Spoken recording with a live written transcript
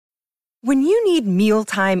When you need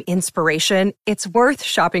mealtime inspiration, it's worth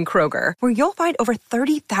shopping Kroger, where you'll find over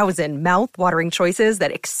 30,000 mouth-watering choices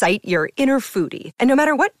that excite your inner foodie. And no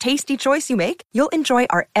matter what tasty choice you make, you'll enjoy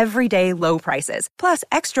our everyday low prices, plus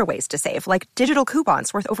extra ways to save, like digital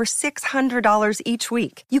coupons worth over $600 each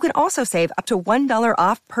week. You can also save up to $1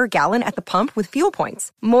 off per gallon at the pump with fuel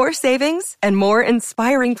points. More savings and more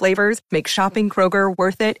inspiring flavors make shopping Kroger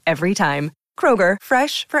worth it every time. Kroger,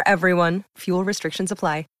 fresh for everyone. Fuel restrictions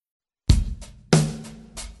apply.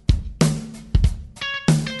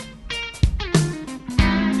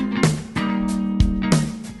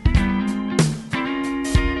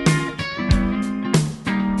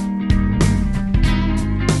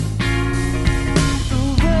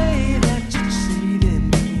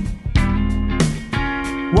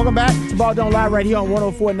 Welcome back to Ball Don't Lie right here on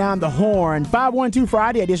 104.9 The Horn. 512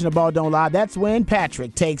 Friday edition of Ball Don't Lie. That's when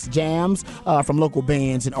Patrick takes jams from local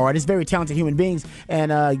bands and artists, very talented human beings,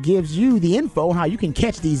 and gives you the info on how you can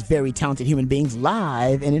catch these very talented human beings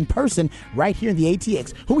live and in person right here in the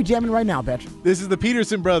ATX. Who we jamming right now, Patrick? This is the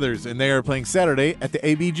Peterson Brothers, and they are playing Saturday at the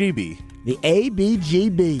ABGB. The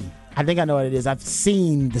ABGB. I think I know what it is. I've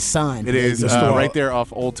seen the sign. It is right there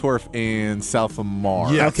off Old Turf and South of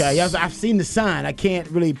Mars. Yes. Okay, yes, I've seen the sign. I can't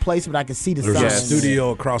really place it, but I can see the sign. There's a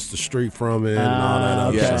studio across the street from it and all that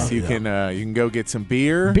other Yes, stuff. you can go get some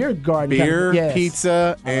beer. Beer garden. Beer, yes.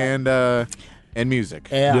 pizza, and music.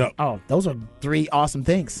 Yeah. Yep. Oh, those are three awesome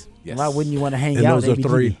things. Yes. Why wouldn't you want to hang And out those at are ABGB?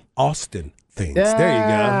 three Austin things. Yeah,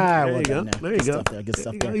 There you well go. done now. There you Good go. stuff there, good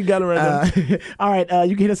stuff there. You got it right there. All right,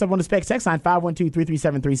 you can hit us up on the Specs text line,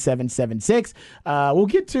 512-337-3776. We'll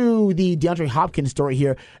get to the DeAndre Hopkins story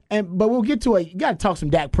here, but we'll get to you got to talk some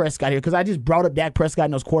Dak Prescott here because I just brought up Dak Prescott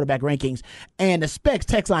in those quarterback rankings, and the Specs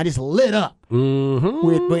text line just lit up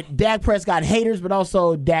with Dak Prescott haters, but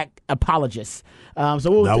also Dak apologists.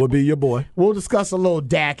 So That would be your boy. We'll discuss a little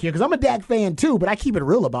Dak here because I'm a Dak fan too, but I keep it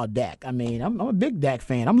real about Dak. I mean, I'm a big Dak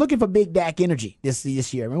fan. I'm looking for big Dak energy this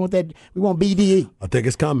year. We want that. We want BDE. I think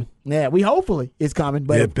it's coming. Yeah, hopefully it's coming.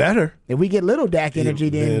 But It better. if we get little Dak energy,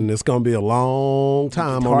 then it's going to be a long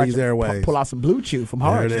time on these airways. Pull out some Blue Chew from There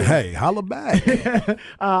Hard. it is. Hey, holla back.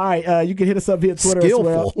 All right, you can hit us up via Twitter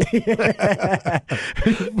Skillful. as well.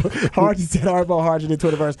 Hard said Hardball Hard in the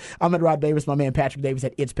Twitterverse. I'm at Rod Davis. My man Patrick Davis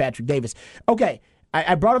at It's Patrick Davis. Okay.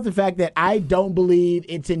 I brought up the fact that I don't believe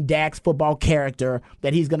it's in Dak's football character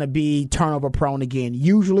that he's going to be turnover prone again.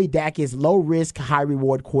 Usually Dak is low risk, high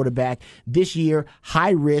reward quarterback. This year,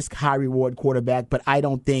 high risk, high reward quarterback, but I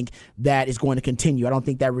don't think that is going to continue. I don't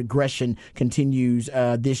think that regression continues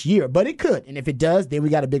this year, but it could. And if it does, then we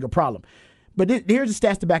got a bigger problem. But here's the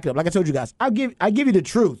stats to back it up. Like I told you guys, I give you the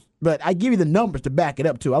truth, but I give you the numbers to back it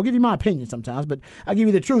up too. I'll give you my opinion sometimes, but I'll give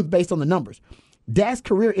you the truth based on the numbers. Dak's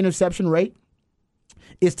career interception rate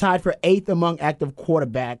is tied for 8th among active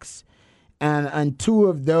quarterbacks, and two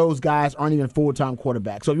of those guys aren't even full-time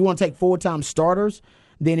quarterbacks. So if you want to take full-time starters,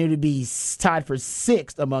 then it would be tied for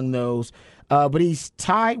 6th among those. But he's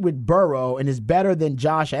tied with Burrow and is better than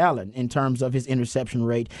Josh Allen in terms of his interception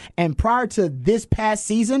rate. And prior to this past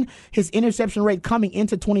season, his interception rate coming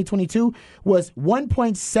into 2022 was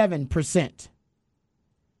 1.7%.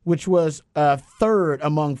 Which was 3rd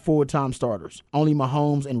among full-time starters. Only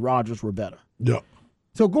Mahomes and Rodgers were better. Yep.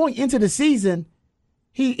 So going into the season,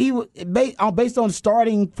 he based on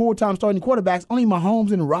full-time starting quarterbacks, only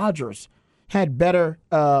Mahomes and Rodgers had better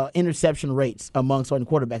interception rates among starting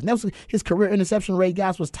quarterbacks. And that was his career interception rate,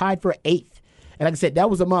 guys, was tied for 8th. And like I said, that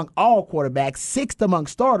was among all quarterbacks, 6th among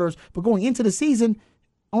starters. But going into the season,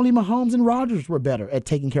 only Mahomes and Rodgers were better at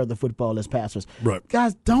taking care of the football as passers. Right.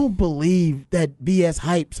 Guys, don't believe that BS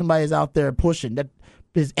hype somebody's out there pushing. That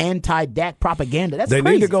is anti-Dak propaganda. That's They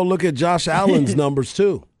crazy. need to go look at Josh Allen's numbers,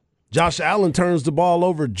 too. Josh Allen turns the ball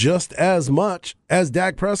over just as much as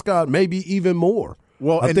Dak Prescott, maybe even more.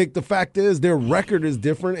 Well, I think the fact is their record is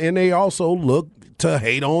different, and they also look to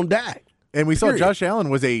hate on Dak. And we saw Period. Josh Allen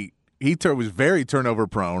was was very turnover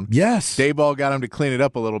prone. Yes. Dayball got him to clean it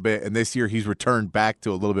up a little bit, and this year he's returned back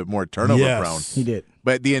to a little bit more turnover prone. He did.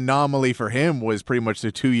 But the anomaly for him was pretty much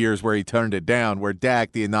the 2 years where he turned it down, where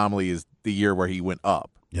Dak, the anomaly is the year where he went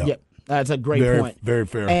up. Yep. That's a great point. Very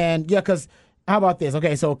fair. And, because how about this?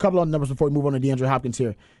 Okay, so a couple of numbers before we move on to DeAndre Hopkins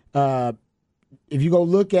here. If you go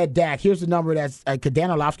look at Dak, here's the number that's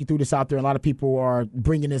Dan Orlovsky threw this out there. A lot of people are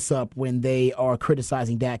bringing this up when they are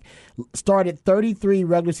criticizing Dak. Started 33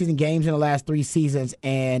 regular season games in the last 3 seasons,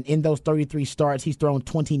 and in those 33 starts, he's thrown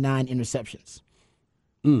 29 interceptions.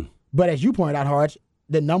 But as you pointed out, Harge,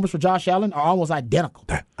 the numbers for Josh Allen are almost identical.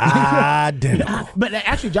 Identical. But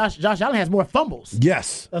actually, Josh Allen has more fumbles.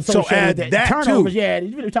 Yes. So add that turnovers, too. yeah,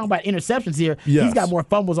 we're talking about interceptions here. Yes. He's got more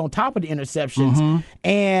fumbles on top of the interceptions.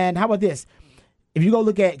 And how about this? If you go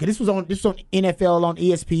look at, because this was on NFL on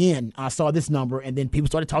ESPN, I saw this number, and then people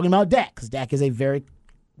started talking about Dak, because Dak is a very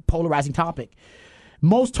polarizing topic.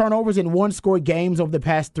 Most turnovers in one-score games over the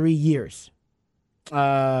past 3 years.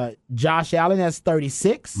 Josh Allen has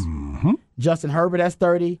 36. Justin Herbert has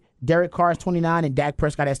 30. Derek Carr has 29, and Dak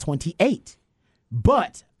Prescott has 28.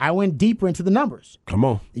 But I went deeper into the numbers. Come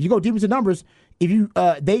on. If you go deeper into the numbers, if you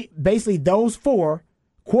they basically those 4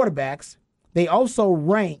 quarterbacks, they also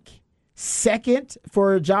rank second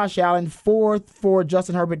for Josh Allen, 4th for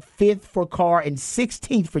Justin Herbert, 5th for Carr, and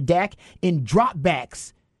 16th for Dak in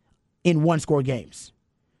dropbacks in one-score games.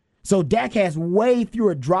 So Dak has way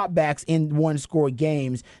fewer dropbacks in one-score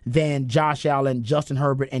games than Josh Allen, Justin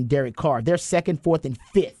Herbert, and Derek Carr. They're 2nd, 4th, and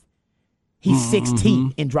 5th. He's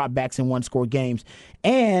 16th in dropbacks in one-score games.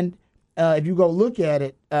 And if you go look at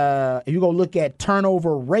it, if you go look at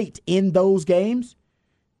turnover rate in those games,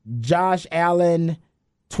 Josh Allen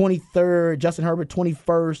 23rd, Justin Herbert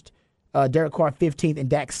 21st, Derek Carr 15th, and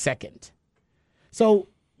Dak 2nd. So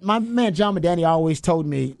my man John Madani always told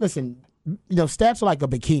me, listen, stats are like a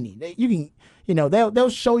bikini. You can, they'll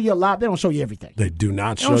show you a lot. They don't show you everything. They do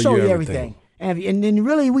not They don't show you everything. And then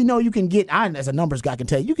really we know you can get, I as a numbers guy can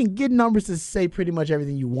tell you, you can get numbers to say pretty much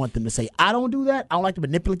everything you want them to say. I don't do that. I don't like to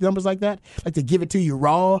manipulate numbers like that. I like to give it to you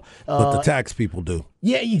raw. But the tax people do.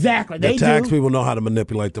 Yeah, exactly. The tax people know how to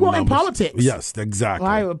manipulate the numbers. Well, in politics. Yes, exactly.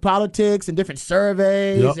 Right, with politics and different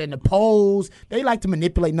surveys and the polls, they like to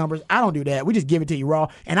manipulate numbers. I don't do that. We just give it to you raw.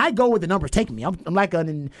 And I go with the numbers taking me. I'm like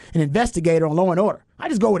an investigator on Law and Order. I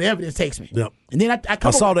just go where the evidence takes me. Yep. And then I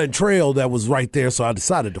saw that trail that was right there, so I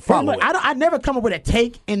decided to follow it. I never come up with a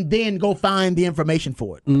take and then go find the information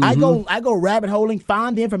for it. I go rabbit holing,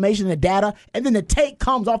 find the information and the data, and then the take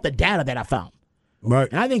comes off the data that I found. Right.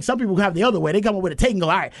 And I think some people have the other way. They come up with a take and go,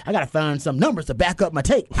 all right, I got to find some numbers to back up my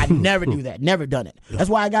take. I never do that. Never done it. That's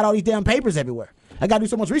why I got all these damn papers everywhere. I got to do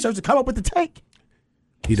so much research to come up with the take.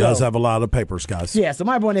 He does have a lot of papers, guys. Yeah, so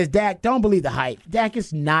my point is, Dak, don't believe the hype. Dak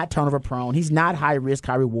is not turnover prone. He's not high risk,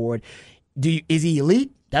 high reward. Is he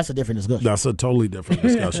elite? That's a different discussion. That's a totally different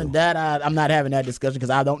discussion. I'm not having that discussion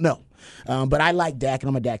because I don't know. But I like Dak, and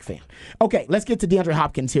I'm a Dak fan. Okay, let's get to DeAndre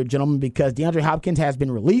Hopkins here, gentlemen, because DeAndre Hopkins has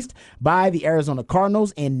been released by the Arizona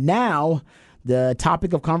Cardinals, and now the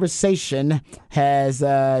topic of conversation has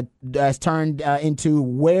turned into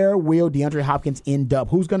where will DeAndre Hopkins end up?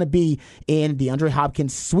 Who's going to be in DeAndre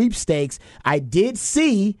Hopkins sweepstakes? I did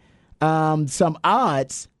see some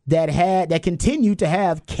odds that continue to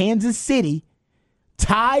have Kansas City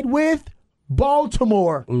tied with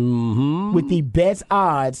Baltimore with the best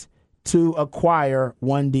odds to acquire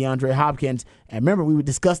one DeAndre Hopkins. And remember, we would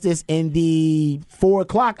discuss this in the 4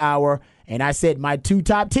 o'clock hour, and I said my 2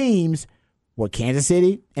 top teams were Kansas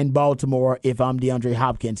City and Baltimore if I'm DeAndre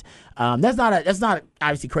Hopkins. That's not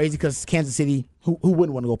obviously crazy because Kansas City, who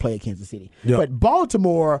wouldn't want to go play at Kansas City? Yep. But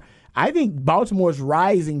Baltimore, I think Baltimore's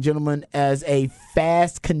rising, gentlemen, as a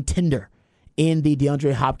fast contender in the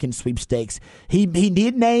DeAndre Hopkins sweepstakes. He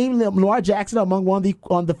did name Lamar Jackson among one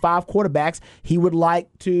of the 5 quarterbacks he would like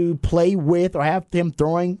to play with or have him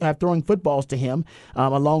throwing footballs to him.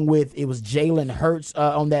 Along with, it was Jalen Hurts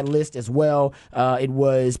on that list as well. It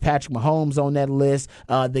was Patrick Mahomes on that list.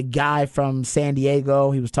 The guy from San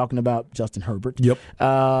Diego, he was talking about Justin Herbert. Yep.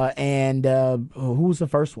 And who was the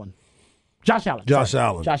first one? Josh Allen. Josh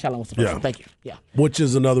Allen was the first one. Thank you. Yeah. Which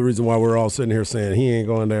is another reason why we're all sitting here saying he ain't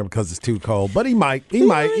going there because it's too cold. But he might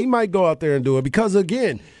go out there and do it because,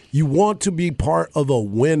 again, you want to be part of a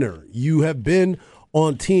winner. You have been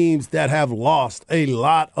on teams that have lost a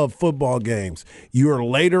lot of football games. You're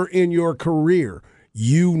later in your career.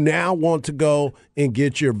 You now want to go and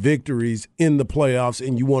get your victories in the playoffs,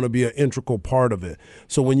 and you want to be an integral part of it.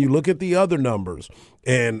 So when you look at the other numbers,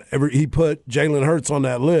 and he put Jalen Hurts on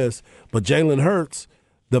that list, but Jalen Hurts,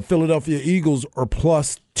 the Philadelphia Eagles are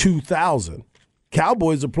plus 2,000.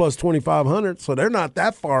 Cowboys are plus 2,500, so they're not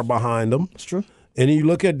that far behind them. That's true. And you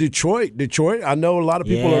look at Detroit. I know a lot of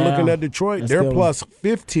people are looking at Detroit. They're plus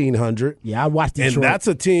 1,500. Yeah, I watched Detroit. And that's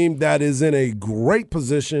a team that is in a great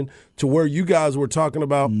position to where you guys were talking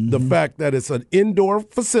about the fact that it's an indoor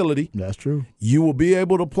facility. That's true. You will be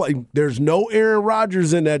able to play. There's no Aaron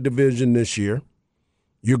Rodgers in that division this year.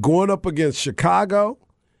 You're going up against Chicago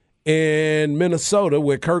and Minnesota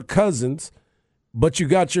with Kirk Cousins, but you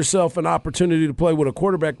got yourself an opportunity to play with a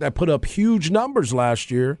quarterback that put up huge numbers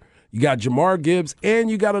last year. You got Jamar Gibbs, and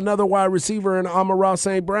you got another wide receiver in Amon-Ra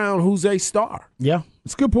St. Brown, who's a star. Yeah,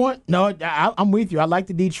 it's a good point. No, I'm with you. I like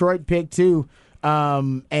the Detroit pick too.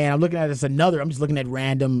 And I'm looking at this I'm just looking at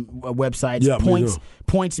random websites. Yeah,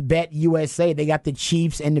 Points Bet USA. They got the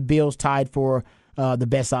Chiefs and the Bills tied for the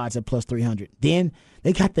best odds at plus 300. Then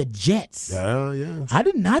they got the Jets. Yeah. I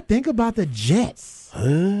did not think about the Jets.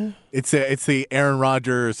 It's the Aaron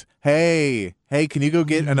Rodgers. Hey, can you go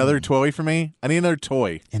get another toy for me? I need another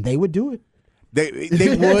toy. And they would do it. They would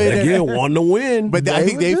again want to win, but I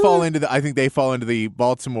think they fall into the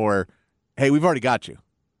Baltimore. Hey, we've already got you.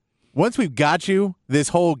 Once we've got you, this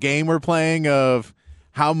whole game we're playing of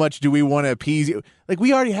how much do we want to appease you? Like,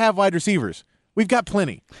 we already have wide receivers. We've got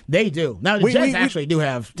plenty. They do. Now, the Jets actually do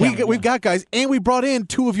have talent. We've got guys, and we brought in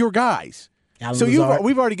two of your guys. Alan So Lazard.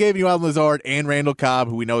 we've already given you Alan Lazard and Randall Cobb,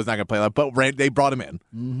 who we know is not going to play a lot, but they brought him in.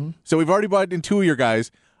 Mm-hmm. So we've already brought in two of your guys.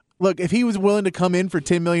 Look, if he was willing to come in for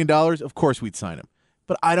 $10 million, of course we'd sign him.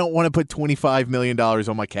 But I don't want to put $25 million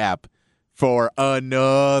on my cap for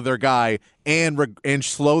another guy and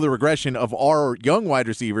slow the regression of our young wide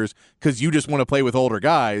receivers because you just want to play with older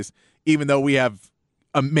guys, even though we have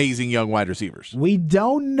amazing young wide receivers. We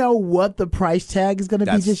don't know what the price tag is going to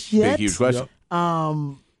be just yet. That's a huge question.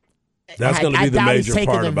 That's going to be the doubt major he's taking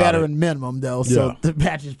part the about veteran it. minimum, though. So to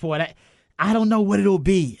Patrick's point, I don't know what it'll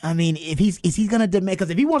be. I mean, is he going to demand? Because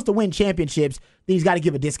if he wants to win championships, then he's got to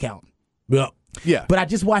give a discount. Yeah. But I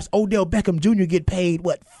just watched Odell Beckham Jr. get paid,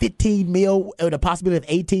 $15 million with a possibility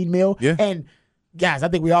of $18 million. Yeah. And guys, I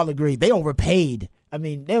think we all agree they overpaid. I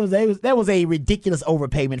mean, that was a ridiculous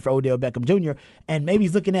overpayment for Odell Beckham Jr. And maybe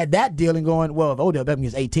he's looking at that deal and going, well, if Odell Beckham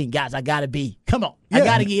is 18, guys, I gotta be. Come on, I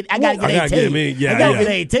gotta get 18. I gotta get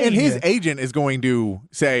 18. And his agent is going to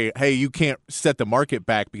say, hey, you can't set the market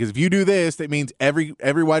back because if you do this, that means every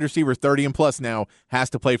wide receiver 30 and plus now has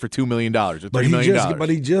to play for $2 million or $3 million. But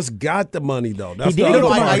he just got the money though. That's He the did. other No,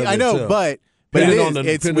 part of I it, know, too. but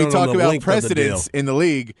we talk about precedents in the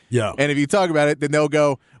league. Yeah. And if you talk about it, then they'll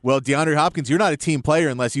go, well, DeAndre Hopkins, you're not a team player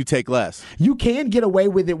unless you take less. You can get away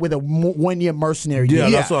with it with a 1 year mercenary deal.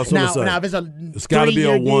 Yeah, that's what I was going to say. Now, if It's gotta be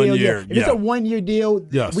a 1 year. If it's a 1 year deal,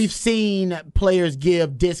 Yes. we've seen players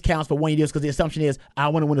give discounts for 1 year deals because the assumption is, I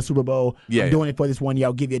want to win a Super Bowl. I'm doing it for this 1 year.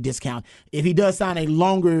 I'll give you a discount. If he does sign a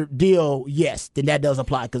longer deal, yes, then that does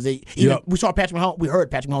apply because we saw Patrick Mahomes. We heard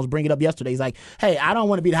Patrick Mahomes bring it up yesterday. He's like, hey, I don't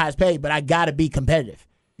want to be the highest paid, but I got to be competitive.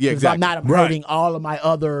 Yeah, exactly. If I'm not, I'm hurting all of my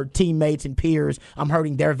other teammates and peers. I'm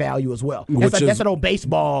hurting their value as well. That's an old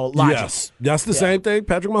baseball logic. Yes, that's the same thing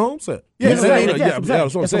Patrick Mahomes said. That's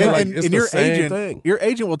what I'm saying. And your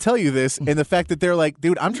agent will tell you this, and the fact that they're like,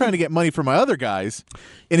 dude, I'm trying to get money for my other guys,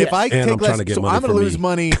 and if I take less, so I'm going to lose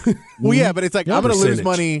money. Well, yeah, but it's like I'm going to lose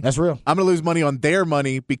money. That's real. I'm going to lose money on their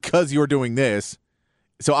money because you're doing this.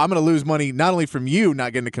 So I'm going to lose money not only from you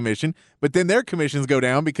not getting a commission, but then their commissions go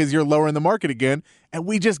down because you're lowering the market again. And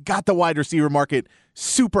we just got the wide receiver market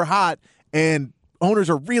super hot, and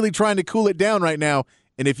owners are really trying to cool it down right now.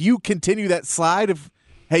 And if you continue that slide of,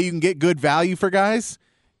 hey, you can get good value for guys,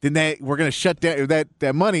 then we're going to shut down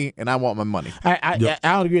that money, and I want my money. I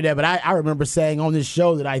don't agree with that, but I remember saying on this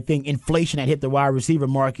show that I think inflation had hit the wide receiver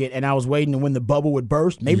market, and I was waiting to when the bubble would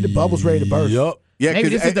burst. Maybe the bubble's ready to burst. Yep. Yeah, maybe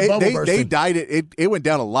this is the bubble they died it. It went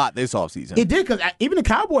down a lot this offseason. It did because even the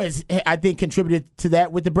Cowboys, I think, contributed to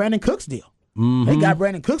that with the Brandon Cooks deal. Mm-hmm. They got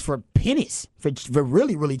Brandon Cooks for pennies, for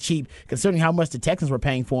really, really cheap, considering how much the Texans were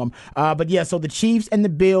paying for him. But yeah, so the Chiefs and the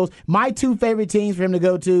Bills, my two favorite teams for him to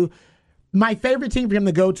go to. My favorite team for him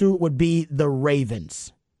to go to would be the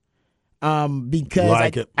Ravens.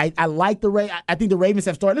 Because I like the Ravens. I think the Ravens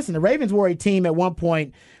have started. Listen, the Ravens were a team at one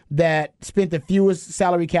point that spent the fewest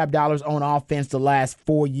salary cap dollars on offense the last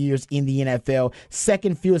 4 years in the NFL.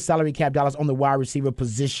 Second fewest salary cap dollars on the wide receiver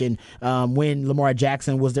position when Lamar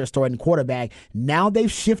Jackson was their starting quarterback. Now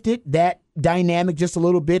they've shifted that dynamic just a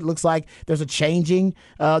little bit. Looks like there's a changing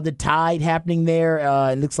the tide happening there.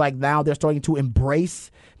 It looks like now they're starting to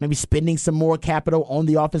embrace maybe spending some more capital on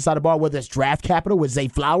the offense side of the ball, whether it's draft capital with Zay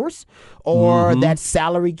Flowers or that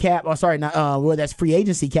salary cap, whether that's free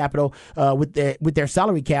agency capital with their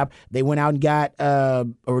salary cap. They went out and got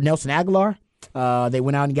Nelson Aguilar. They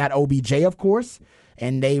went out and got OBJ, of course.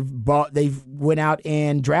 And they've went out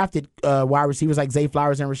and drafted wide receivers like Zay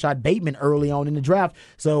Flowers and Rashad Bateman early on in the draft.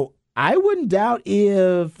 So I wouldn't doubt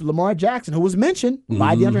if Lamar Jackson, who was mentioned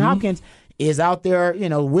by DeAndre Hopkins, is out there,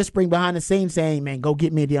 whispering behind the scenes saying, man, go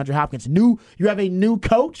get me DeAndre Hopkins. You have a new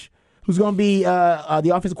coach who's going to be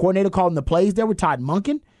the offensive coordinator calling the plays there with Todd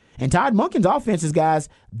Monken. And Todd Monken's offenses, guys,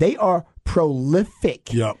 they are prolific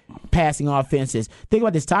passing offenses. Think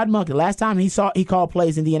about this. Todd Monken, last time he called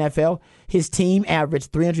plays in the NFL, his team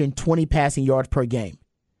averaged 320 passing yards per game.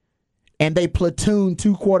 and they platooned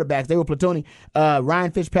 2 quarterbacks. They were platooning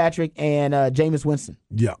Ryan Fitzpatrick and Jameis Winston.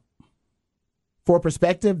 Yeah. For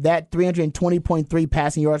perspective, that 320.3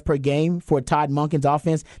 passing yards per game for Todd Monken's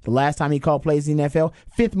offense, the last time he called plays in the NFL,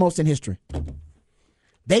 5th most in history.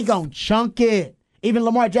 They gonna chunk it. Even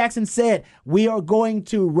Lamar Jackson said, we are going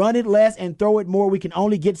to run it less and throw it more. We can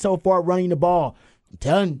only get so far running the ball. I'm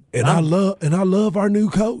telling you. I love our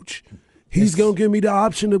new coach. He's going to give me the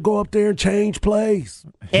option to go up there and change plays.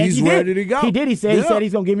 And He's ready to go. He did. He said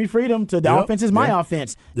he's going to give me freedom. To the offense is my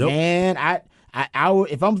offense. Yep. And I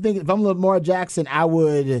would, if I'm Lamar Jackson, I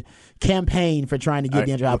would campaign for trying to get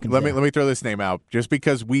DeAndre Hopkins. Let me throw this name out, just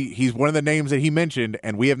because he's one of the names that he mentioned,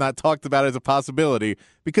 and we have not talked about it as a possibility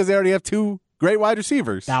because they already have 2 great wide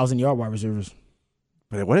receivers, 1,000-yard wide receivers.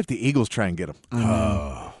 But what if the Eagles try and get him?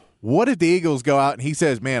 What if the Eagles go out and he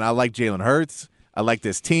says, "Man, I like Jalen Hurts. I like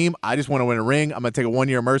this team. I just want to win a ring. I'm going to take a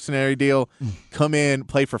 1-year mercenary deal, come in,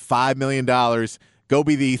 play for $5 million, go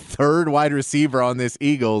be the 3rd wide receiver on this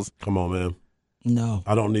Eagles." Come on, man. No.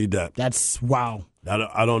 I don't need that. That's wow.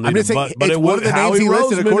 I don't need I'm just it. saying, But it's one of the names Howie he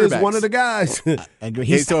listed at Roseman is quarterbacks. one of the guys. I agree.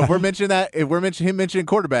 Okay, so if we're mentioning mentioning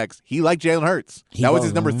quarterbacks, he liked Jalen Hurts. That was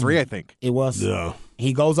his number 3, I think. It was. Yeah.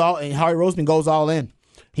 He goes all, and Howie Roseman goes all in.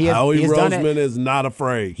 Howie he has done Roseman that. is not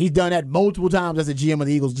afraid. He's done that multiple times as a GM of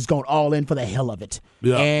the Eagles, just going all in for the hell of it.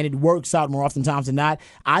 Yeah. And it works out more often times than not.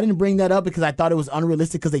 I didn't bring that up because I thought it was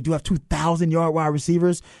unrealistic because they do have 2,000-yard wide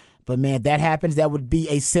receivers. But, man, if that happens, that would be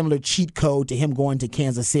a similar cheat code to him going to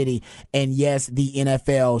Kansas City. And, yes, the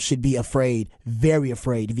NFL should be afraid, very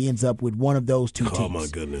afraid, if he ends up with one of those 2 teams. Oh, my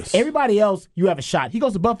goodness. Everybody else, you have a shot. He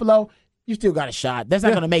goes to Buffalo, you still got a shot. That's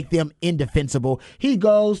not going to make them indefensible. He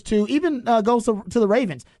goes to the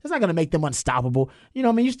Ravens. That's not going to make them unstoppable. You know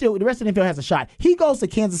what I mean? The rest of the NFL has a shot. He goes to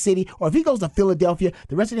Kansas City, or if he goes to Philadelphia,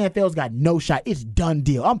 the rest of the NFL's got no shot. It's done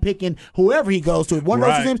deal. I'm picking whoever he goes to. One of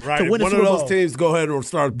those teams to win a Super Bowl. One of those teams, go ahead and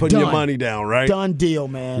start putting your money down, right? Done deal,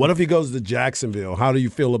 man. What if he goes to Jacksonville? How do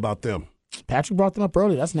you feel about them? Patrick brought them up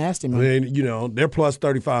earlier. That's nasty, man. I mean, they're plus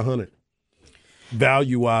 3,500.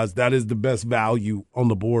 Value-wise, that is the best value on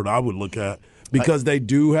the board I would look at. Because they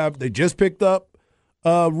just picked up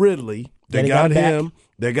Ridley. They got him. Back.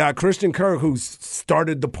 They got Christian Kirk, who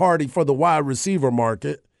started the party for the wide receiver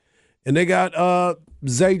market. And they got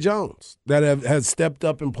Zay Jones that has stepped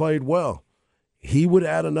up and played well. He would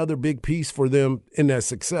add another big piece for them in that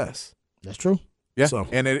success. That's true. Yeah,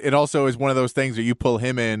 and it also is one of those things where you pull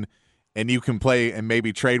him in and you can play and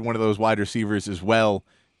maybe trade one of those wide receivers as well.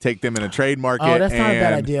 Take them in a trade market. Oh, that's not a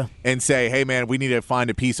bad idea. And say, hey, man, we need to find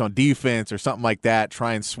a piece on defense or something like that.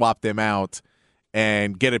 Try and swap them out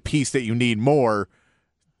and get a piece that you need more.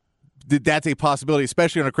 That's a possibility,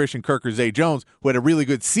 especially on a Christian Kirk or Zay Jones, who had a really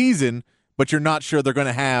good season, but you're not sure they're going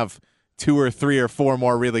to have 2 or 3 or 4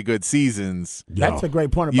 more really good seasons. That's a great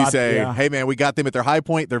point about you say, hey, man, we got them at their high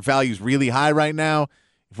point. Their value's really high right now.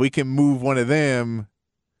 If we can move one of them,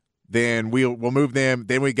 then we'll move them.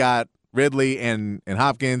 Then we got Ridley and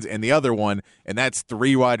Hopkins and the other one, and that's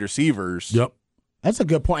 3 wide receivers. Yep. That's a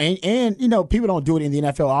good point. And, people don't do it in the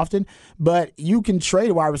NFL often, but you can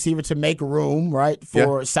trade a wide receiver to make room, right,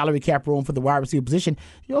 for salary cap room for the wide receiver position.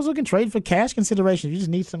 You also can trade for cash consideration. You just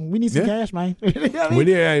need we need some cash, man. You know what I mean? We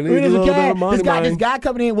need a little bit of money, this guy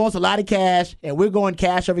coming in wants a lot of cash, and we're going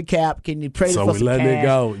cash over cap. Can you trade so for some cash? So we letting it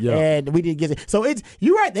go, yeah. And we didn't get it. So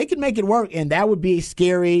you're right. They can make it work, and that would be a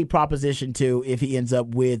scary proposition, too, if he ends up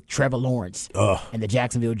with Trevor Lawrence and the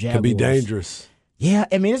Jacksonville Jaguars. Could be dangerous. Yeah,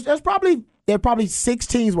 I mean, there are probably 6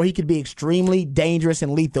 teams where he could be extremely dangerous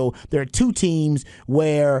and lethal. There are 2 teams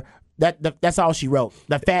where that's all she wrote.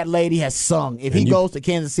 The fat lady has sung. If he goes to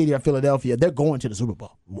Kansas City or Philadelphia, they're going to the Super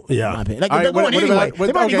Bowl. Yeah. They're going anyway.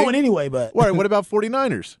 They might be going anyway, but. What about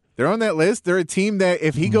 49ers? They're on that list. They're a team that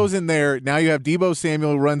if he goes in there, now you have Deebo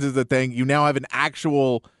Samuel runs as the thing. You now have an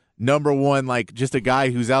actual number one, like just a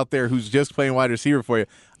guy who's out there who's just playing wide receiver for you.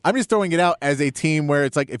 I'm just throwing it out as a team where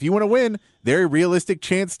it's like if you want to win, they're a realistic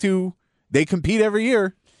chance to. They compete every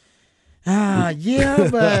year. Yeah,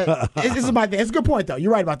 but this is my thing. It's a good point, though.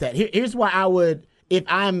 You're right about that. Here's why I would, if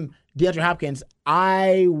I'm DeAndre Hopkins,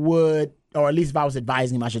 I would, or at least if I was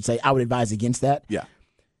advising him, I should say, I would advise against that. Yeah.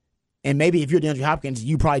 And maybe if you're DeAndre Hopkins,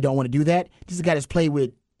 you probably don't want to do that. This is a guy that's played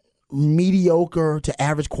with mediocre to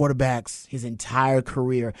average quarterbacks his entire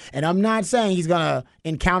career. And I'm not saying he's going to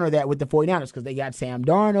encounter that with the 49ers because they got Sam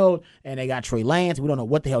Darnold and they got Trey Lance. We don't know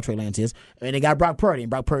what the hell Trey Lance is. And they got Brock Purdy. And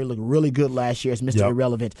Brock Purdy looked really good last year as Mr.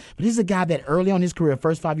 Irrelevant. But this is a guy that early on in his career,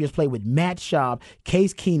 first 5 years, played with Matt Schaub,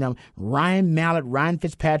 Case Keenum, Ryan Mallett, Ryan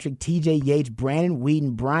Fitzpatrick, TJ Yates, Brandon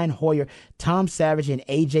Whedon, Brian Hoyer, Tom Savage, and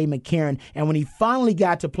A.J. McCarron. And when he finally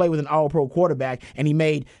got to play with an all-pro quarterback and he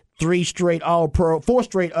made 4 straight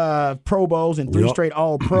Pro Bowls and 3 straight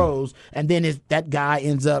All Pros, and then that guy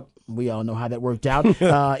ends up. We all know how that worked out.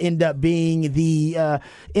 End up being it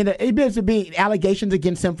ends up being allegations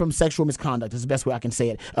against him from sexual misconduct. Is the best way I can say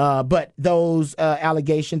it. But those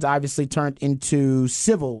allegations obviously turned into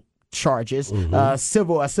civil charges, a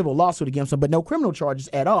civil lawsuit against him, but no criminal charges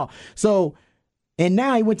at all. So, and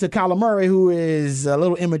now he went to Kyler Murray, who is a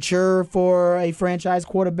little immature for a franchise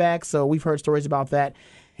quarterback. So we've heard stories about that.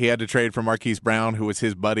 He had to trade for Marquise Brown, who was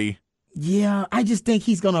his buddy. Yeah, I just think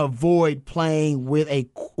he's going to avoid playing with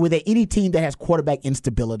any team that has quarterback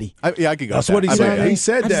instability. I could go. That's what he said. He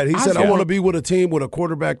said that. He said, I want to be with a team with a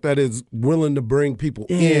quarterback that is willing to bring people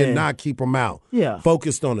in, not keep them out. Yeah.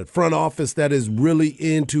 Focused on it. Front office that is really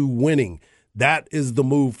into winning. That is the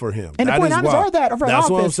move for him. And the 49ers are that front That's office.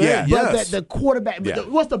 What I'm saying. But Yes. the quarterback,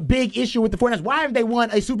 what's the big issue with the 49ers? Why haven't they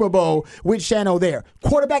won a Super Bowl with Shano there?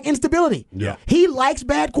 Quarterback instability. Yeah. He likes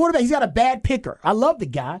bad quarterbacks. He's got a bad picker. I love the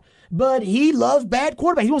guy, but he loves bad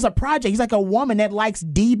quarterbacks. He wants a project. He's like a woman that likes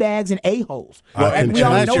D-bags and a-holes. And we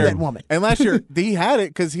all know that woman. And last year, he had it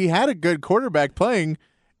because he had a good quarterback playing,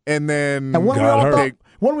 and then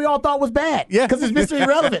one we all thought was bad. Yeah. Because it's Mr.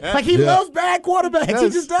 Irrelevant. Like, he loves bad quarterbacks. He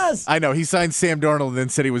just does. I know. He signed Sam Darnold and then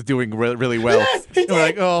said he was doing really well. Yes, he did. We're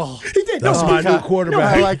like, oh. He did. That's my new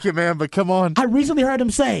quarterback. I like you, man, but come on. I recently heard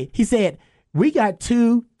him say, he said, we got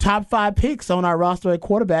 2 top 5 picks on our roster at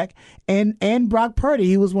quarterback, and Brock Purdy.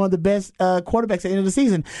 He was one of the best quarterbacks at the end of the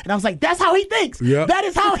season. And I was like, that's how he thinks. Yep. That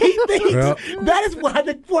is how he thinks. Yep. That is why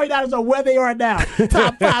the 49ers are where they are now.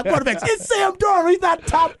 Top 5 quarterbacks. It's Sam Darnold. He's not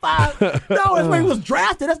top 5. No, it's where he was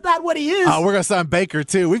drafted. That's not what he is. Oh, we're going to sign Baker,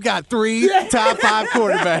 too. We've got 3 top 5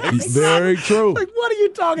 quarterbacks. Very true. Like, what are you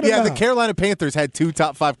talking Yeah, about? the Carolina Panthers had 2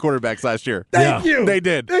 top 5 quarterbacks last year. Thank you. They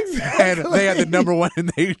did. Exactly. And they had the number 1, and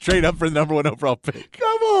they trade up for the number 1 overall pick.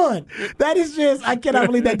 Come on. That is just, I cannot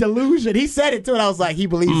believe that delusion. He said it too, and I was like, he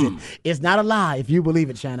believes it. It's not a lie if you believe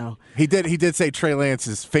it, Shano. He did say Trey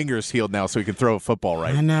Lance's finger's healed now so he can throw a football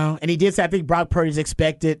right. I know. And he did say, I think Brock Purdy's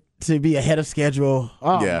expected to be ahead of schedule.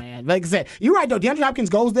 Oh, Yeah. man. Like I said, you're right, though. DeAndre Hopkins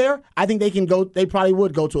goes there. I think they probably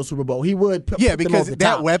would go to a Super Bowl. He would. Yeah, put them because over the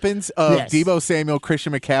that top. weapons of Yes. Deebo Samuel,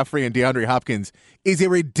 Christian McCaffrey, and DeAndre Hopkins is a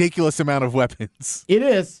ridiculous amount of weapons. It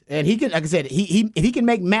is. And he can, like I said, if he can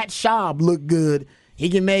make Matt Schaub look good, he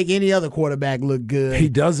can make any other quarterback look good. He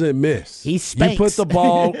doesn't miss. He You spanks. put the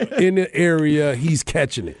ball in the area, he's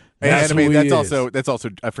catching it. And I mean, who he that's is. also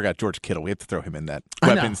I forgot George Kittle. We have to throw him in that I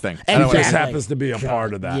know. weapons thing. And I don't He wanna- just Exactly. happens to be a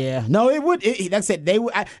part of that. Yeah, no, it would. Like I said, they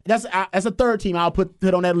would. That's a third team I'll put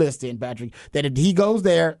on that list. In Patrick, that if he goes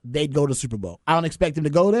there, they'd go to Super Bowl. I don't expect him to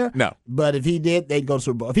go there. No. But if he did, they'd go to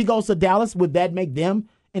Super Bowl. If he goes to Dallas, would that make them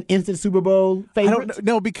an instant Super Bowl I favorite? don't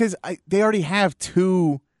know because they already have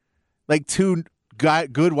two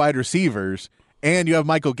good wide receivers, and you have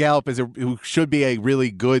Michael Gallup who should be a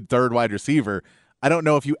really good third wide receiver. I don't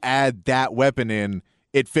know if you add that weapon in,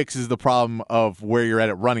 it fixes the problem of where you're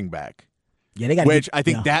at running back. Yeah, they got. Which I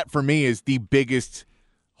think that for me is the biggest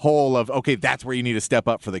hole of, okay, that's where you need to step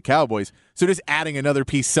up for the Cowboys. So just adding another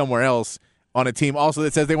piece somewhere else on a team also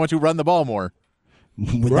that says they want you to run the ball more.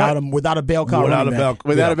 without a bell cow. Without a bell,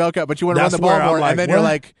 Without a bell cut, but you want to run That's the ball where I'm more. like, And then what? you're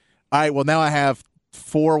like, all right, well, now I have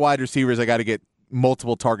 4 wide receivers. I got to get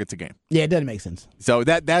multiple targets a game. Yeah, it doesn't make sense. So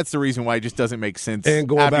that's the reason why it just doesn't make sense. And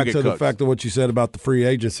going after you back get to the cooked. fact of what you said about the free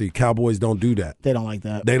agency, Cowboys don't do that. They don't like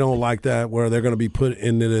that. They don't like that where they're going to be put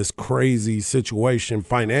into this crazy situation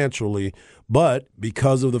financially, but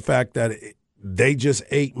because of the fact that they just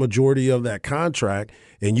ate majority of that contract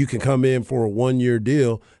and you can come in for a 1-year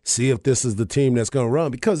deal, see if this is the team that's going to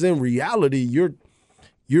run. Because in reality, you're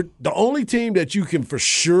the only team that you can for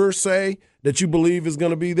sure say that you believe is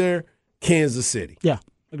going to be there, Kansas City. Yeah,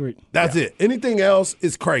 agreed. That's it. Anything else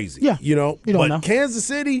is crazy. Yeah. You know, You don't but know. Kansas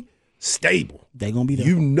City, stable. They gonna be there.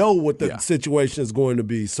 You know what the situation is going to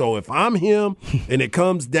be. So if I'm him and it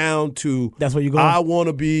comes down to That's where you going? I want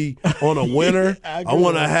to be on a winner. I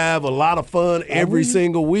want to have a lot of fun every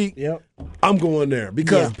single week. Yep. I'm going there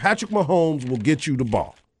because Yeah. Patrick Mahomes will get you the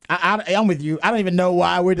ball. I'm with you. I don't even know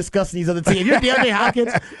why we're discussing these other teams. You're DeAndre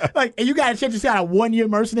Hopkins, and you got a chance to sign a 1-year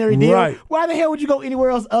mercenary deal. Right. Why the hell would you go anywhere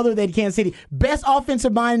else other than Kansas City? Best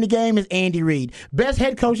offensive mind in the game is Andy Reid. Best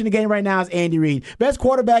head coach in the game right now is Andy Reid. Best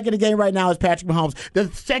quarterback in the game right now is Patrick Mahomes.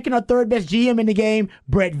 The second or third best GM in the game,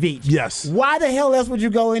 Brett Veach. Yes. Why the hell else would you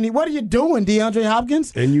go any? What are you doing, DeAndre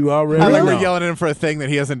Hopkins? And you already I like know. we're yelling at him for a thing that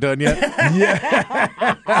he hasn't done yet.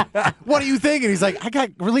 What are you thinking? He's like, I got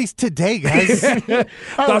released today, guys.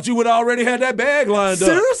 Thought you would already had that bag lined up.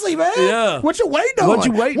 Seriously, man? Yeah. What you waiting on? What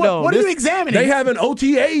you waiting on? What are you examining? They having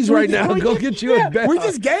OTAs right now. Go get you a bag. We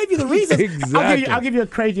just gave you the reasons. Exactly. I'll give you a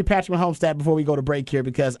crazy Patrick Mahomes stat before we go to break here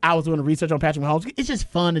because I was doing the research on Patrick Mahomes. It's just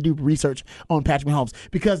fun to do research on Patrick Mahomes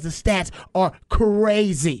because the stats are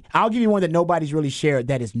crazy. I'll give you one that nobody's really shared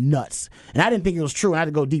that is nuts. And I didn't think it was true. I had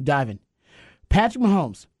to go deep diving. Patrick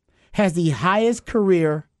Mahomes has the highest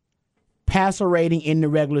career passer rating in the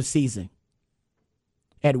regular season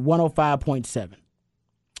at 105.7.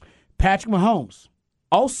 Patrick Mahomes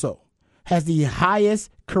also has the highest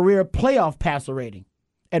career playoff passer rating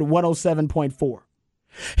at 107.4.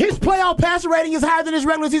 His playoff passer rating is higher than his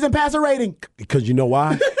regular season passer rating. Because you know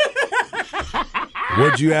why?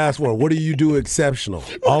 What'd you ask for? What do you do exceptional?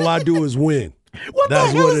 All I do is win.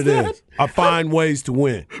 That's what it is. I find ways to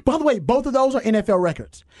win. By the way, both of those are NFL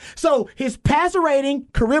records. So his passer rating,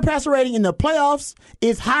 career passer rating in the playoffs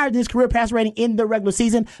is higher than his career passer rating in the regular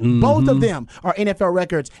season. Mm-hmm. Both of them are NFL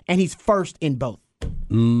records, and he's first in both.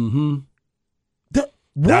 Mm-hmm.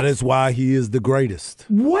 That is why he is the greatest.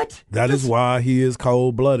 What? That is why he is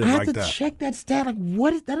cold-blooded like that. I have to check that stat. Like,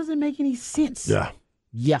 what? That doesn't make any sense. Yeah.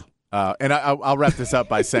 Yeah. And I'll wrap this up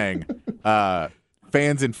by saying,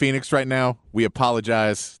 fans in Phoenix right now, we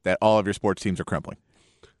apologize that all of your sports teams are crumbling.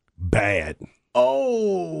 Bad.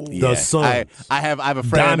 Oh, yeah. The Suns. I have a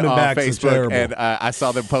friend on Diamondbacks is Facebook, terrible. and I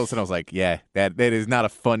saw them post, and I was like, yeah, that is not a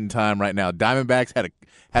fun time right now. Diamondbacks had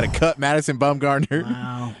to cut Madison Bumgarner.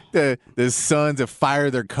 Wow. The Suns have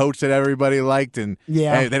fired their coach that everybody liked, and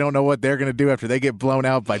hey, they don't know what they're going to do after they get blown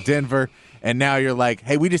out by Denver. And now you're like,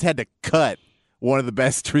 hey, we just had to cut one of the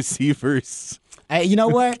best receivers. Hey, you know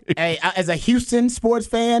what? Hey, as a Houston sports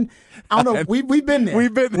fan, I don't know. We've been there.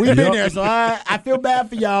 We've been there. So I feel bad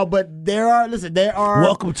for y'all, but there are.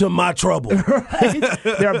 Welcome to my trouble. Right?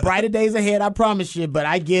 There are brighter days ahead, I promise you. But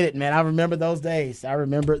I get it, man. I remember those days. All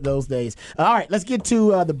right, let's get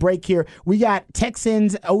to the break here. We got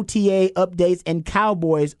Texans OTA updates and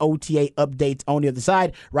Cowboys OTA updates on the other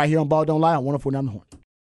side, right here on Ball Don't Lie on 104.9 The Horn.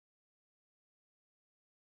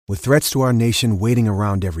 With threats to our nation waiting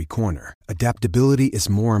around every corner, adaptability is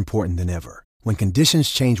more important than ever. When conditions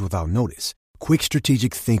change without notice, quick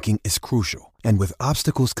strategic thinking is crucial. And with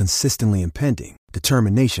obstacles consistently impending,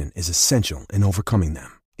 determination is essential in overcoming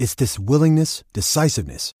them. It's this willingness,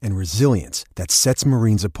 decisiveness, and resilience that sets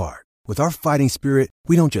Marines apart. With our fighting spirit,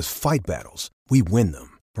 we don't just fight battles, we win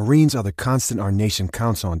them. Marines are the constant our nation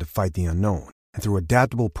counts on to fight the unknown. And through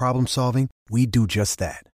adaptable problem solving, we do just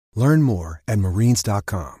that. Learn more at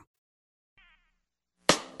marines.com.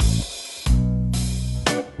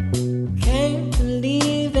 Can't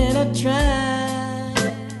believe that I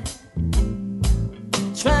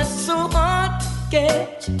tried so hard to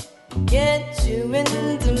get you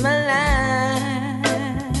into my life.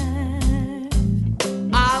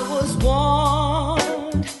 I was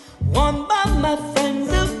warned by my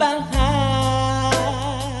friends about how.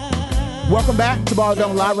 Welcome back to Ball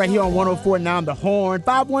Don't Lie right here on 104.9 The Horn.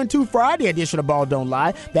 512 Friday edition of Ball Don't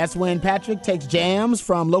Lie. That's when Patrick takes jams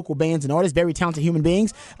from local bands and artists, very talented human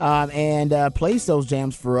beings, and plays those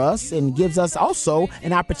jams for us and gives us also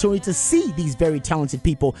an opportunity to see these very talented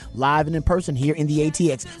people live and in person here in the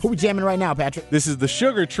ATX. Who are we jamming right now, Patrick? This is the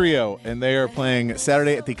Sugar Trio, and they are playing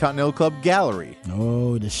Saturday at the Continental Club Gallery.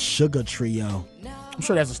 Oh, the Sugar Trio. I'm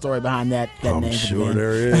sure there's a story behind that name. I'm sure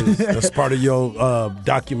there is. That's part of your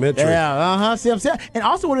documentary. Yeah, See what I'm saying? And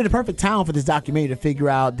also, we're in the perfect time for this documentary to figure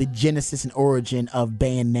out the genesis and origin of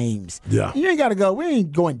band names. Yeah. You ain't got to go. We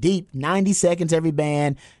ain't going deep. 90 seconds every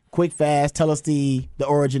band. Quick, fast. Tell us the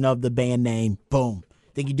origin of the band name. Boom.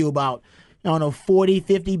 Then you do about, 40,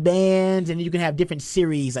 50 bands, and you can have different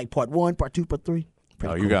series like part 1, part 2, part 3.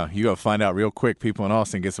 You got to find out real quick. People in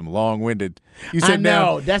Austin get some long-winded. You I sit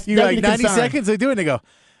know. down. That's you got like 90 concern. seconds. They do it, and they go,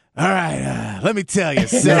 all right, let me tell you.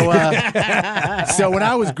 So when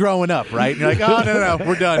I was growing up, right? You're like, oh, no,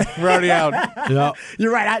 we're done. We're already out. Yeah.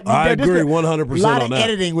 You're right. I agree 100% a lot on of that.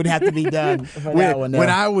 editing would have to be done for that one. When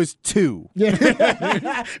I was 2. You're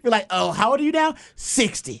like, oh, how old are you now?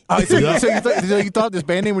 60. So you thought this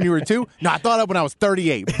band name when you were 2? No, I thought it when I was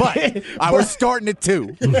 38, but I was starting at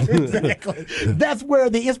 2. Exactly. That's where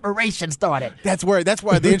the inspiration started. That's why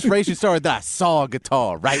the inspiration started. That I saw a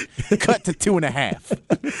guitar, right? Cut to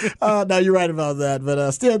 2.5. No, you're right about that,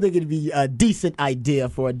 but still think it'd be a decent idea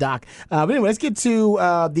for a doc. But anyway, let's get to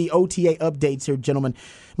the OTA updates here, gentlemen.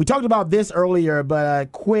 We talked about this earlier,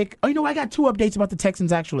 but quick. I got 2 updates about the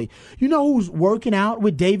Texans, actually. You know who's working out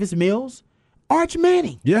with Davis Mills? Arch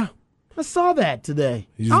Manning. Yeah. I saw that today.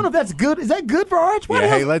 I don't know if that's good. Is that good for Arch? Yeah,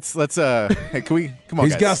 hey, let's hey, can we come on?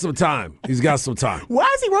 He's guys. got some time.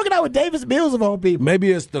 Why is he working out with Davis Mills of all people?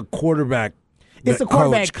 Maybe it's the quarterback. It's the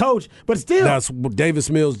quarterback coach, but still. That's Davis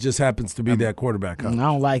Mills just happens to be that quarterback coach. I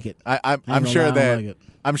don't like it. I'm sure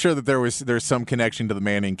that there's some connection to the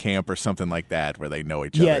Manning camp or something like that where they know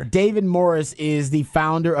each other. Yeah, David Morris is the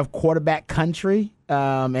founder of Quarterback Country,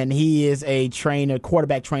 and he is a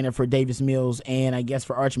quarterback trainer for Davis Mills and I guess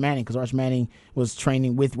for Arch Manning, because Arch Manning was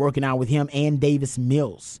working out with him and Davis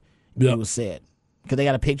Mills. It was said, because they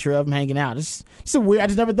got a picture of him hanging out. It's so weird. I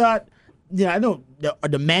just never thought. I know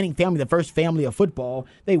the Manning family, the first family of football,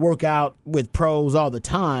 they work out with pros all the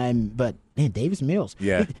time, but man, Davis Mills.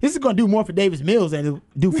 Yeah. This is going to do more for Davis Mills than it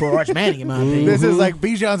do for Arch Manning, in my opinion. This is like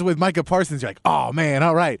Bijan's with Micah Parsons. You're like, oh, man,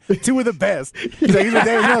 all right. Two of the best. He's with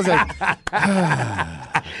Davis Mills. Like,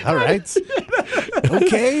 all right.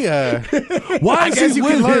 Okay. Why is he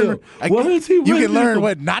with him? Why is he with You can him? learn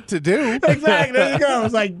what not to do. Exactly. There you go.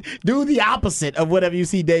 It's like, do the opposite of whatever you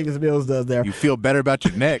see Davis Mills does there. You feel better about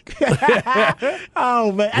your neck.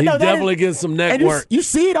 Oh, man. He definitely gets some neck work. You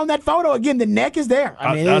see it on that photo. Again, the neck is there.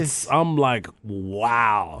 I mean, I'm like,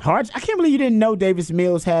 wow. Arch, I can't believe you didn't know Davis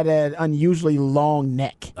Mills had an unusually long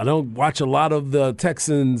neck. I don't watch a lot of the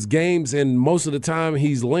Texans games, and most of the time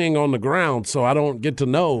he's laying on the ground, so I don't get to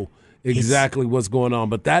know exactly what's going on.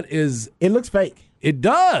 But that is... It looks fake. It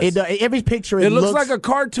does. Every picture, it looks like a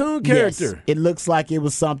cartoon character. Yes, it looks like it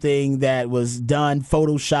was something that was done,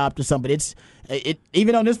 photoshopped or something.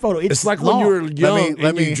 Even on this photo, it's like long. when you were young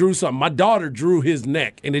and you drew something. My daughter drew his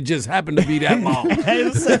neck, and it just happened to be that long.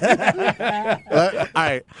 All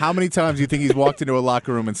right, how many times do you think he's walked into a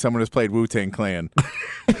locker room and someone has played Wu-Tang Clan?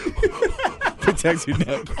 Protects your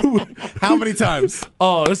neck. How many times?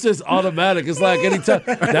 Oh, it's just automatic. It's like anytime.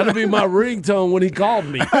 That'll be my ringtone when he called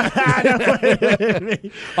me.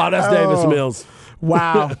 That's Davis Mills.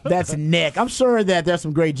 Wow, that's neck. I'm sure that there's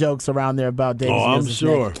some great jokes around there about Davis Mills. I'm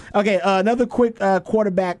sure. Neck. Okay, another quick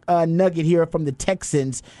quarterback nugget here from the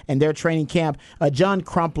Texans and their training camp. John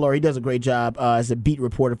Crumpler, he does a great job as a beat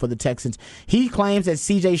reporter for the Texans. He claims that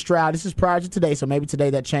C.J. Stroud, this is prior to today, so maybe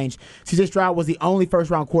today that changed. C.J. Stroud was the only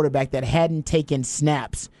first-round quarterback that hadn't taken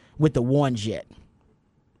snaps with the ones yet.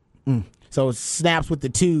 So snaps with the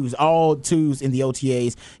twos, all twos in the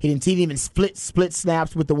OTAs. He didn't even split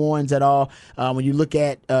snaps with the ones at all. When you look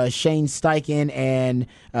at Shane Steichen and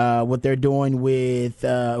what they're doing with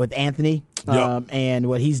Anthony and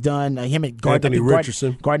what he's done, him and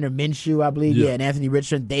Richardson, Gardner Minshew, I believe, and Anthony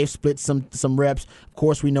Richardson, they've split some reps. Of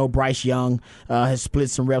course, we know Bryce Young has split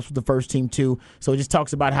some reps with the first team too. So it just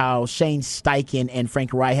talks about how Shane Steichen and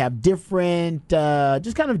Frank Reich have different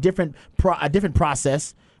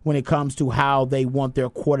process when it comes to how they want their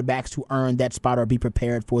quarterbacks to earn that spot or be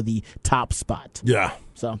prepared for the top spot. Yeah.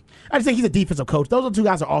 So I just think he's a defensive coach. Those other two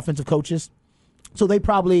guys are offensive coaches. So they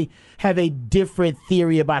probably have a different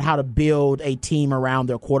theory about how to build a team around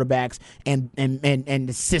their quarterbacks and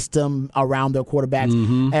the system around their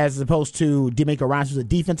quarterbacks, as opposed to DeMeco Ryans, who's a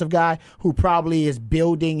defensive guy who probably is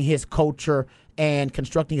building his culture and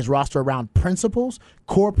constructing his roster around principles,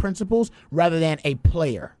 core principles, rather than a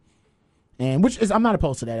player. And I'm not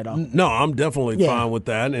opposed to that at all. No, I'm definitely fine with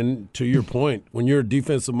that. And to your point, when you're a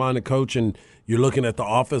defensive-minded coach and you're looking at the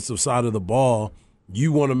offensive side of the ball,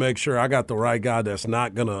 you want to make sure I got the right guy that's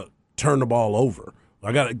not going to turn the ball over.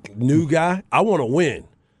 I got a new guy. I want to win.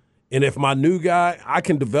 And if my new guy, I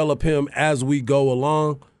can develop him as we go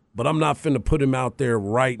along, but I'm not finna put him out there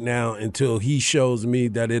right now until he shows me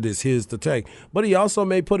that it is his to take. But he also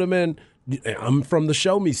may put him in. I'm from the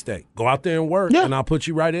show me state. Go out there and work, and I'll put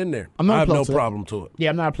you right in there. I have no problem to it.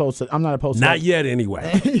 Yeah, I'm not opposed to that. Not yet,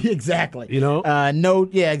 anyway. Exactly. You know?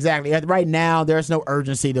 Exactly. Right now, there's no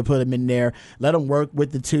urgency to put him in there. Let him work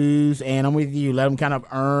with the twos, and I'm with you. Let him kind of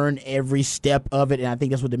earn every step of it, and I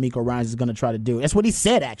think that's what DeMeco Ryans is going to try to do. That's what he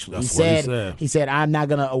said, actually. He said, I'm not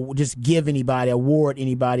going to just award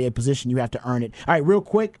anybody a position. You have to earn it. All right, real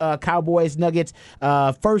quick, Cowboys, Nuggets.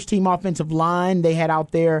 First-team offensive line they had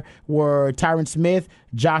out there were Tyron Smith,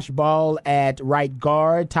 Josh Ball at right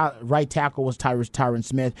guard. Right tackle was Tyron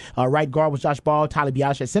Smith. Right guard was Josh Ball. Tyler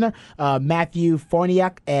Biadasz at center. Matthew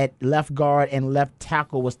Forniak at left guard, and left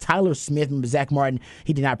tackle was Tyler Smith. Remember Zach Martin?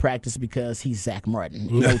 He did not practice because he's Zach Martin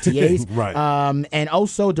in OTAs. Right. And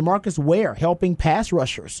also DeMarcus Ware helping pass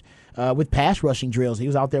rushers with pass rushing drills. He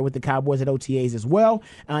was out there with the Cowboys at OTAs as well.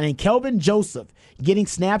 And Kelvin Joseph getting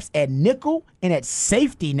snaps at nickel and at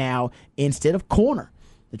safety now instead of corner.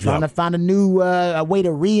 They're trying to find a new way to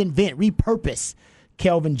repurpose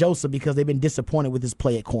Kelvin Joseph because they've been disappointed with his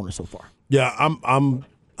play at corner so far. Yeah, I'm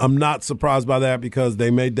I'm not surprised by that because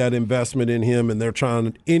they made that investment in him, and they're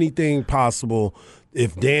trying anything possible.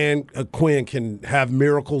 If Dan Quinn can have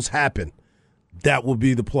miracles happen, that will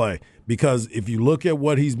be the play. Because if you look at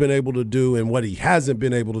what he's been able to do and what he hasn't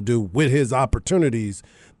been able to do with his opportunities,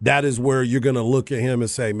 that is where you're going to look at him and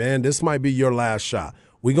say, man, this might be your last shot.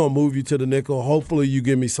 We're going to move you to the nickel. Hopefully you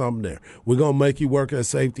give me something there. We're going to make you work at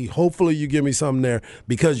safety. Hopefully you give me something there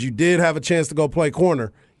because you did have a chance to go play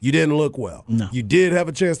corner. You didn't look well. No. You did have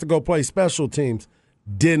a chance to go play special teams.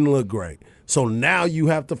 Didn't look great. So now you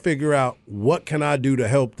have to figure out what can I do to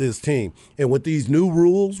help this team. And with these new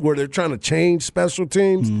rules where they're trying to change special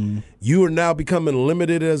teams, you are now becoming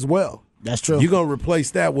limited as well. That's true. You're going to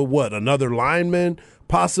replace that with what? Another lineman,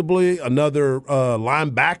 possibly? Another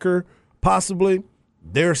linebacker, possibly?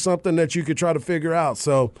 There's something that you could try to figure out.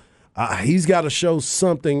 So he's got to show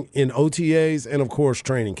something in OTAs and, of course,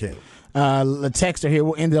 training camp. The texter here,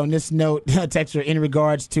 we'll end it on this note. Texter, in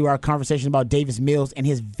regards to our conversation about Davis Mills and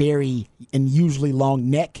his very unusually long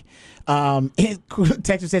neck. His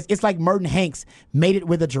texter says, it's like Merton Hanks made it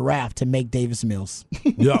with a giraffe to make Davis Mills.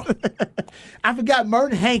 Yeah. I forgot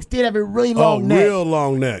Merton Hanks did have a really long neck. Real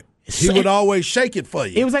long neck. He would always shake it for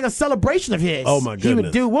you. It was like a celebration of his. Oh, my goodness. He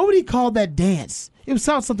would do, what would he call that dance? It was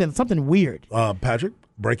something weird. Patrick,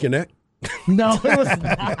 break your neck? No, it was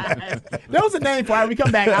not. There was a name for it. When we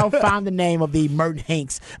come back, I'll find the name of the Merton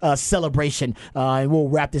Hanks celebration, and we'll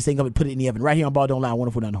wrap this thing up and put it in the oven right here on Ball Don't Lie,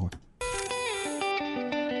 104 down the horn.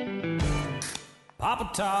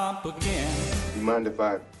 Papa Top again. You mind if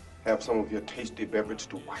I have some of your tasty beverage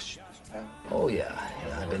to wash this down? Oh, yeah.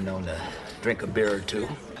 I've been known to drink a beer or two.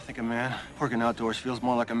 I think a man working outdoors feels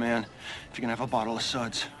more like a man if you can have a bottle of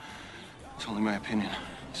suds. It's only my opinion,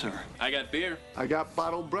 sir. I got beer. I got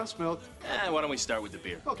bottled breast milk. Why don't we start with the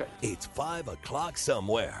beer? Okay. It's 5 o'clock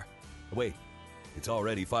somewhere. Wait, it's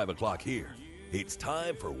already 5 o'clock here. It's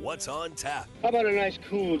time for What's on Tap. How about a nice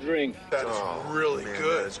cool drink? That is really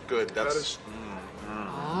good. That's good. That's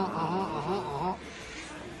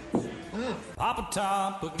Papa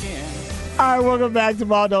Top again. All right, welcome back to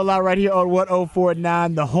Ball Don't Lie right here on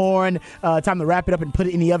 104.9 The Horn. Time to wrap it up and put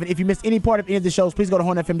it in the oven. If you missed any part of any of the shows, please go to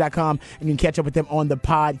hornfm.com and you can catch up with them on the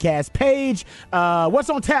podcast page. What's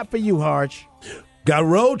on tap for you, Harge? Got a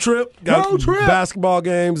road trip. Got road trip. Basketball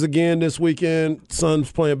games again this weekend.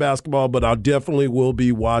 Son's playing basketball, but I definitely will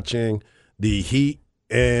be watching the Heat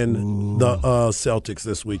and the Celtics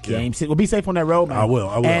this weekend. Game 6. Well, be safe on that road, man. I will.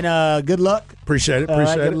 And good luck. Appreciate it.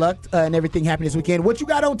 Good luck and everything happening this weekend. What you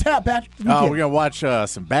got on tap, Patrick? We're going to watch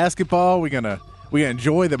some basketball. We're going to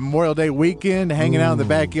enjoy the Memorial Day weekend, hanging out in the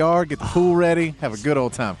backyard, get the pool ready, have a good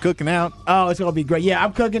old time. Cooking out. Oh, it's going to be great. Yeah,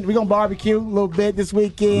 I'm cooking. We're going to barbecue a little bit this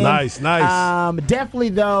weekend. Nice. Definitely,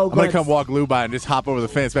 though. I'm going to come walk Lou by and just hop over the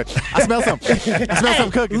fence. I smell something. I smell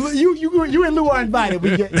some cooking. You and Lou are invited.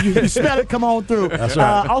 You smell it, come on through. That's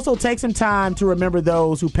right. Also, take some time to remember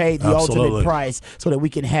those who paid the ultimate price so that we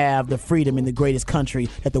can have the freedom in the greatest country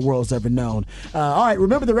that the world's ever known. All right,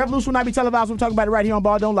 remember, the revolution will not be televised. We're talking about it right here on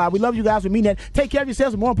Ball Don't Lie. We love you guys. We mean that. Take care of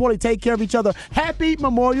yourselves, and more importantly, take care of each other. Happy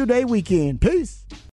Memorial Day weekend. Peace.